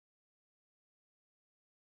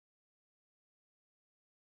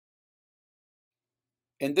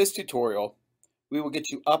In this tutorial, we will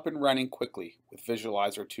get you up and running quickly with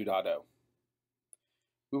Visualizer 2.0.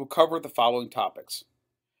 We will cover the following topics: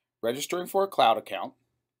 registering for a cloud account,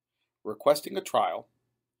 requesting a trial,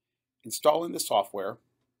 installing the software,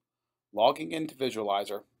 logging into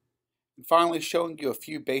Visualizer, and finally showing you a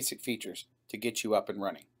few basic features to get you up and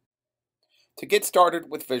running. To get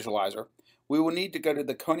started with Visualizer, we will need to go to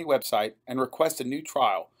the Kony website and request a new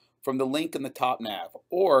trial from the link in the top nav,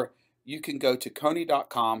 or you can go to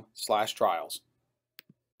kony.com/trials.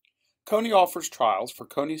 Kony offers trials for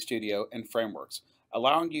Kony Studio and frameworks,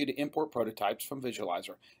 allowing you to import prototypes from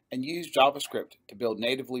Visualizer and use JavaScript to build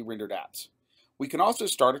natively rendered apps. We can also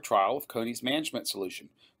start a trial of Kony's management solution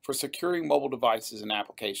for securing mobile devices and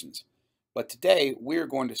applications. But today, we are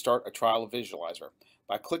going to start a trial of Visualizer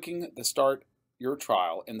by clicking the Start Your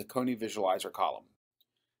Trial in the Kony Visualizer column.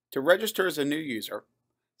 To register as a new user,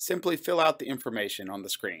 simply fill out the information on the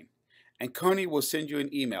screen, and Kony will send you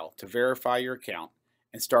an email to verify your account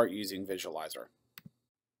and start using Visualizer.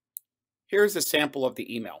 Here's a sample of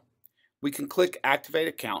the email. We can click Activate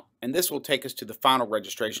Account, and this will take us to the final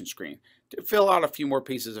registration screen to fill out a few more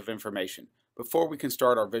pieces of information before we can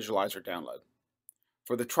start our Visualizer download.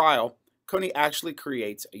 For the trial, Kony actually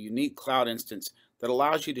creates a unique cloud instance that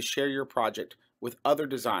allows you to share your project with other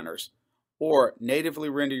designers or natively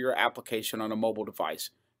render your application on a mobile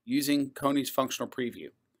device using Kony's functional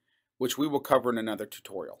preview, which we will cover in another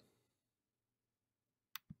tutorial.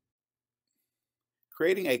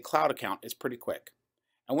 Creating a cloud account is pretty quick,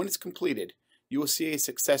 and when it's completed, you will see a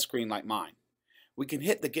success screen like mine. We can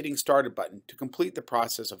hit the Getting Started button to complete the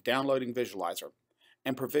process of downloading Visualizer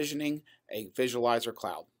and provisioning a Visualizer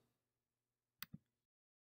cloud.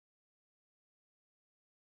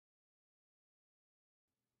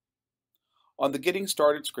 On the Getting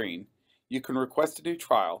Started screen, you can request a new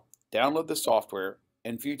trial, download the software,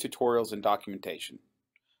 and view tutorials and documentation.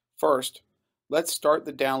 First, let's start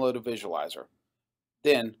the download of Visualizer.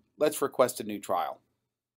 Then, let's request a new trial.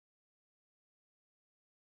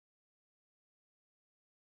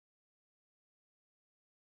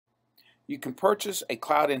 You can purchase a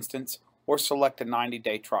cloud instance or select a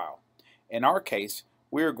 90-day trial. In our case,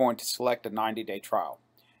 we are going to select a 90-day trial.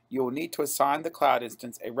 You will need to assign the cloud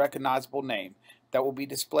instance a recognizable name that will be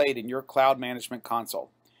displayed in your cloud management console,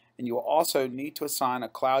 and you will also need to assign a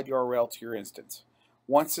cloud URL to your instance.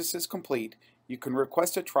 Once this is complete, you can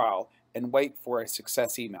request a trial and wait for a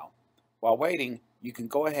success email. While waiting, you can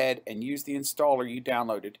go ahead and use the installer you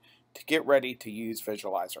downloaded to get ready to use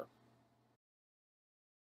Visualizer.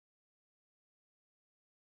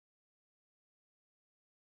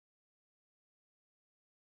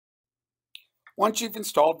 Once you've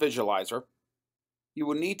installed Visualizer, you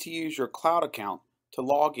will need to use your cloud account to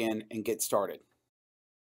log in and get started.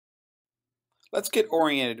 Let's get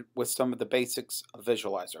oriented with some of the basics of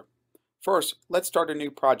Visualizer. First, let's start a new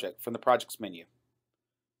project from the Projects menu.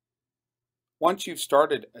 Once you've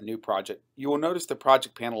started a new project, you will notice the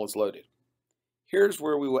project panel is loaded. Here's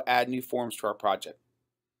where we will add new forms to our project.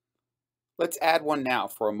 Let's add one now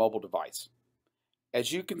for a mobile device.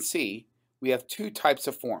 As you can see, we have two types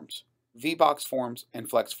of forms: VBox forms and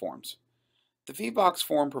Flex forms. The VBox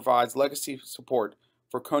form provides legacy support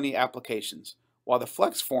for Kony applications, while the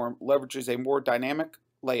Flex form leverages a more dynamic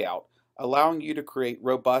layout, allowing you to create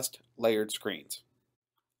robust, layered screens.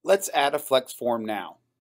 Let's add a Flex form now.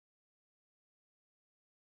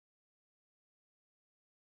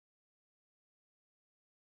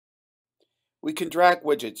 We can drag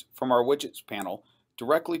widgets from our Widgets panel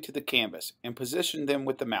directly to the canvas and position them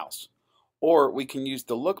with the mouse, or we can use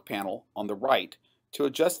the Look panel on the right to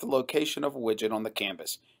adjust the location of a widget on the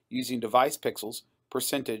canvas using device pixels,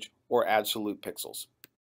 percentage, or absolute pixels.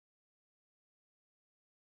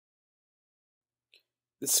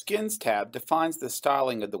 The Skins tab defines the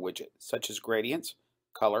styling of the widget, such as gradients,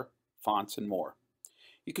 color, fonts, and more.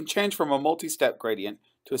 You can change from a multi-step gradient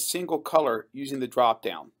to a single color using the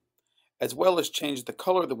drop-down, as well as change the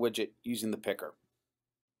color of the widget using the picker.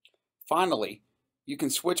 Finally, you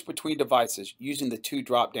can switch between devices using the two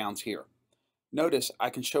drop-downs here. Notice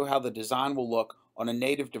I can show how the design will look on a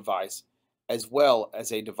native device as well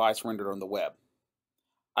as a device rendered on the web.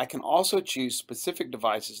 I can also choose specific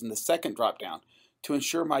devices in the second drop-down to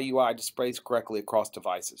ensure my UI displays correctly across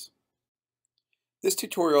devices. This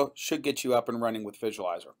tutorial should get you up and running with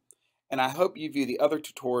Visualizer, and I hope you view the other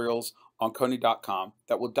tutorials on Kony.com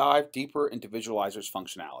that will dive deeper into Visualizer's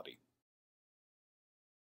functionality.